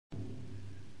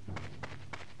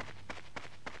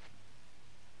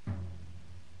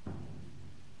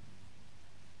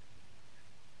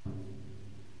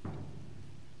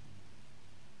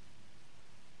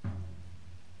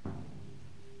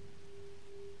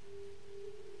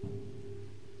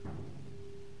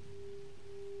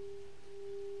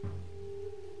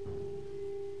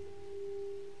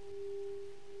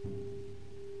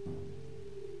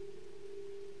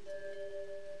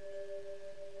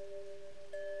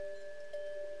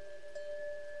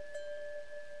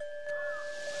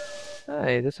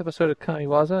Hi, this episode of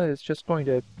Kamiwaza is just going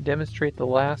to demonstrate the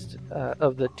last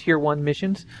of the Tier 1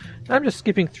 missions. I'm just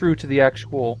skipping through to the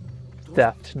actual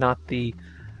theft, not the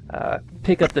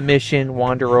pick up the mission,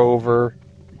 wander over,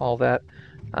 all that.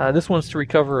 This one's to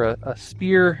recover a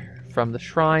spear from the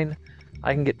shrine.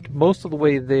 I can get most of the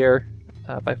way there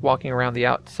by walking around the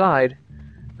outside.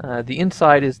 The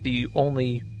inside is the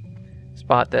only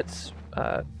spot that's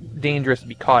dangerous to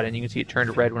be caught in. You can see it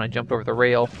turned red when I jumped over the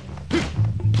rail.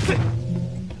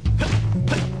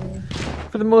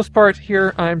 For the most part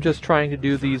here, I'm just trying to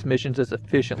do these missions as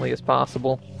efficiently as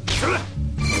possible.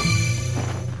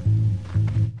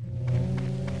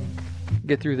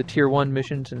 Get through the Tier 1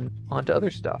 missions and onto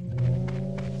other stuff.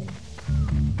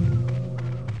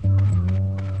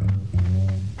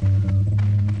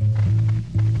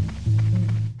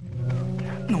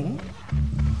 No.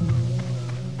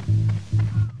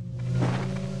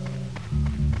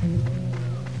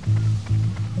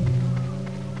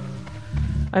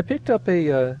 I picked up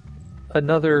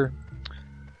another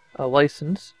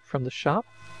license from the shop.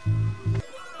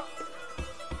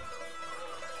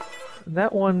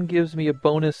 That one gives me a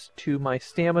bonus to my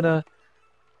stamina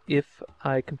if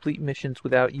I complete missions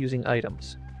without using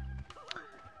items.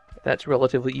 That's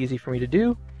relatively easy for me to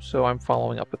do, so I'm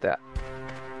following up with that.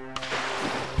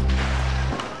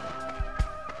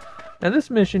 Now this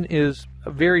mission is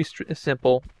very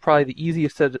simple, probably the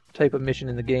easiest type of mission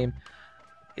in the game.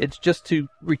 It's just to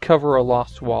recover a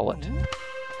lost wallet,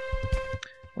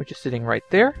 which is sitting right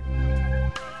there.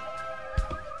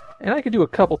 And I can do a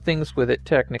couple things with it,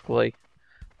 technically.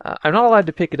 I'm not allowed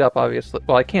to pick it up, obviously.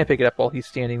 Well, I can't pick it up while he's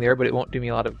standing there, but it won't do me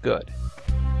a lot of good.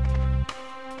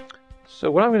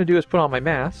 So what I'm going to do is put on my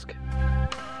mask,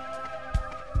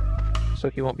 so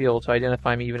he won't be able to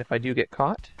identify me even if I do get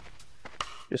caught.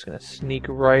 Just going to sneak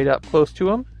right up close to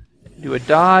him, do a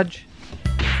dodge,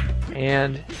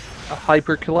 and a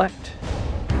hyper collect.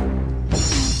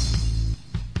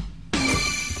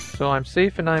 So I'm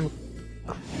safe and I'm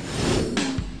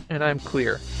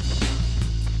clear.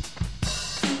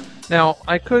 Now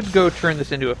I could go turn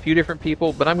this into a few different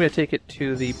people, but I'm going to take it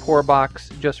to the poor box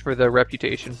just for the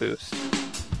reputation boost.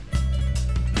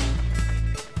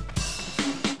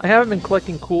 I haven't been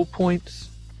collecting cool points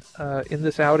in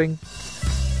this outing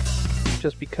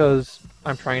just because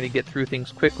I'm trying to get through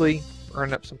things quickly,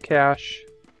 earn up some cash.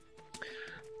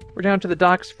 We're down to the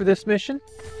docks for this mission.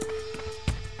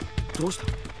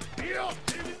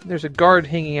 There's a guard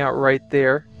hanging out right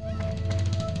there.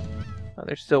 Oh,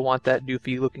 they still want that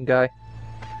doofy looking guy.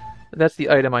 But that's the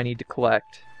item I need to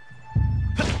collect.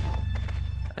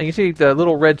 And you see the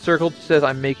little red circle says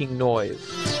I'm making noise.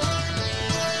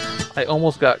 I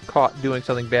almost got caught doing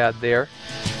something bad there.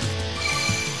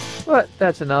 But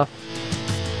that's enough.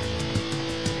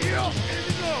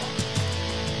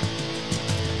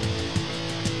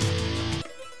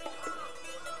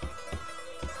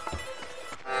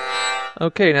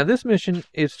 Okay, now this mission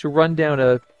is to run down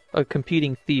a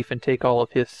competing thief and take all of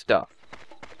his stuff.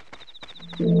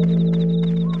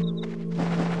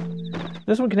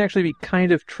 This one can actually be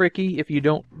kind of tricky if you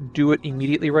don't do it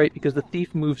immediately right, because the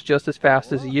thief moves just as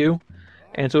fast as you,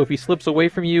 and so if he slips away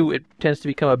from you, it tends to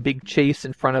become a big chase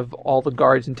in front of all the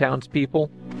guards and townspeople.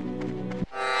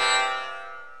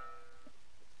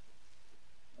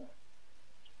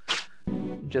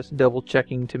 Just double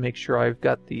checking to make sure I've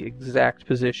got the exact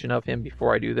position of him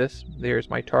before I do this. There's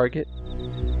my target.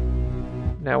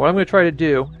 Now what I'm going to try to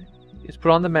do is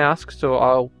put on the mask, so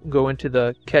I'll go into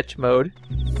the catch mode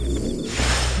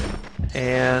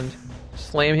and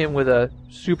slam him with a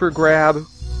super grab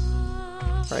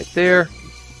right there.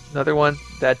 Another one.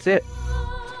 That's it.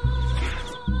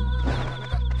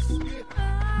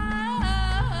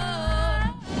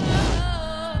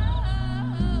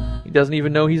 He doesn't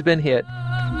even know he's been hit.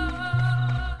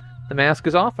 The mask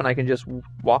is off and I can just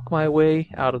walk my way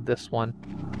out of this one.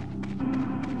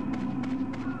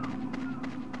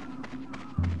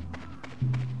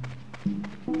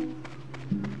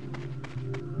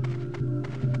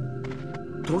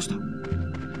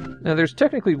 Now there's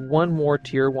technically one more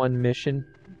Tier 1 mission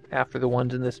after the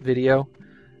ones in this video.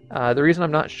 The reason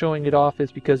I'm not showing it off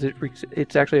is because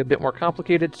it's actually a bit more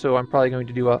complicated, so I'm probably going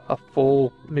to do a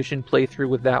full mission playthrough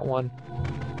with that one.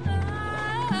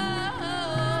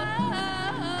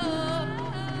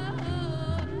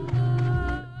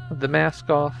 The mask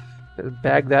off, a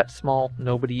bag that small,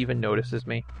 nobody even notices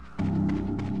me.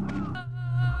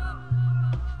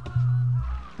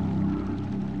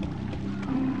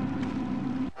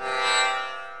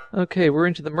 Okay, we're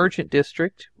into the merchant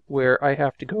district, where I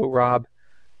have to go rob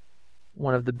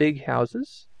one of the big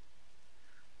houses.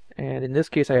 And in this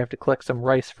case, I have to collect some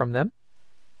rice from them.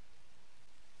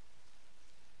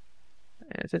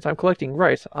 And since I'm collecting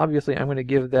rice, obviously I'm going to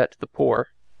give that to the poor.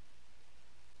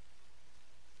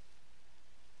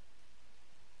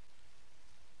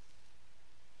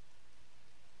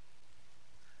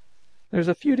 There's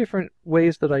a few different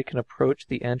ways that I can approach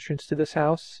the entrance to this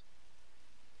house,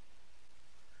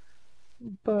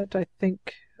 but I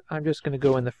think I'm just going to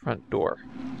go in the front door.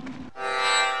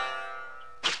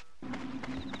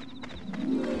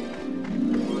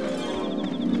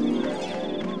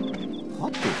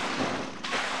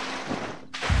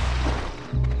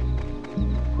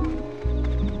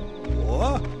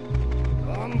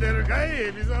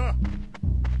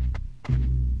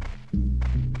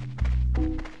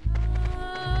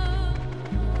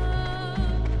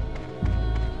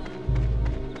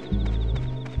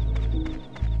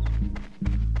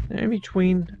 In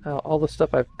between all the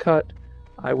stuff I've cut,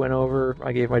 I went over,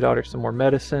 I gave my daughter some more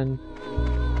medicine.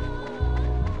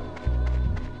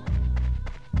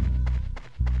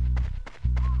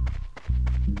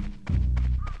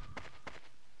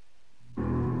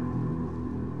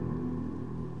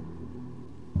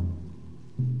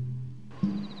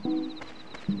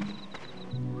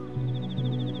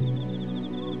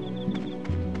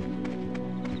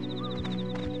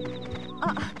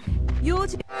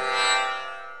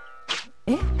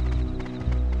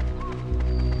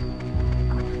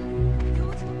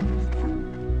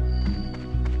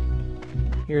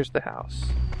 Here's the house.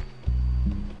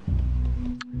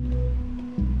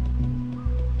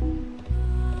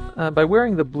 By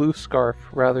wearing the blue scarf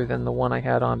rather than the one I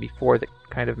had on before that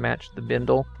kind of matched the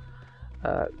bindle,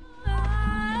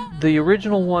 the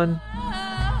original one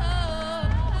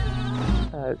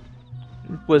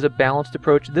was a balanced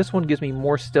approach. This one gives me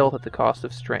more stealth at the cost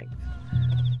of strength.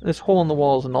 This hole in the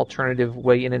wall is an alternative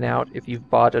way in and out if you've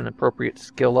bought an appropriate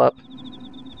skill up.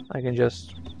 I can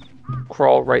just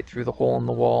crawl right through the hole in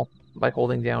the wall by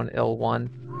holding down L1,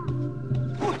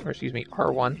 or excuse me,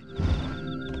 R1.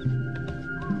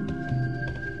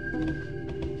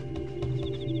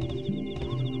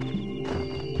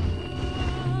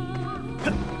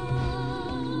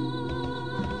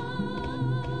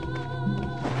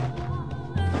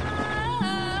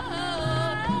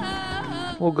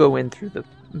 We'll go in through the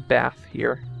bath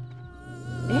here.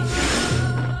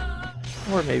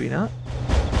 Or maybe not.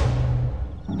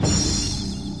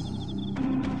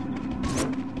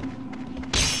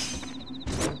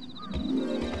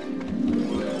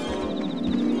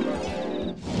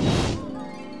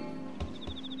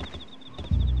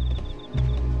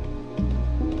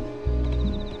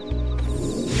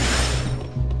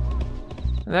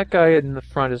 That guy in the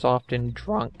front is often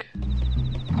drunk.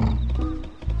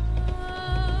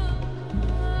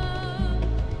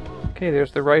 Okay,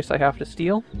 there's the rice I have to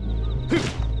steal.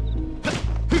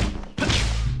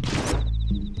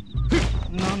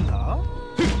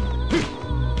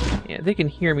 Yeah, they can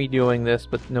hear me doing this,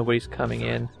 but nobody's coming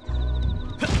in.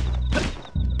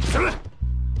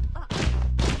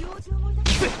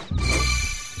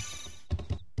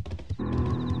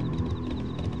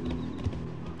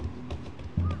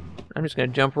 I'm just going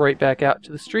to jump right back out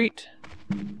to the street.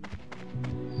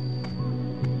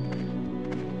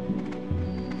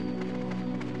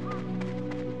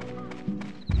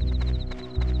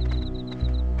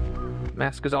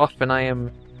 Mask is off and I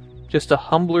am just a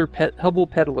humble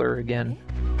peddler again.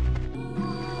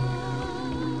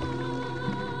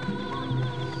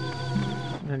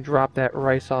 I'm going to drop that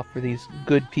rice off for these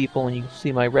good people and you can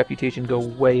see my reputation go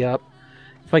way up.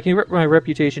 If I can get my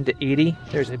reputation to 80,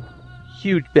 there's a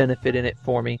huge benefit in it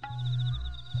for me.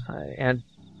 And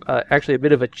actually a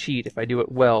bit of a cheat if I do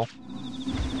it well.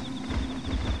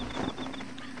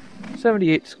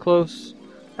 78's close.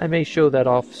 I may show that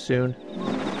off soon.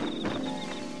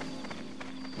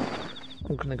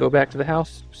 I'm going to go back to the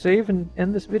house, save, and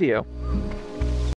end this video.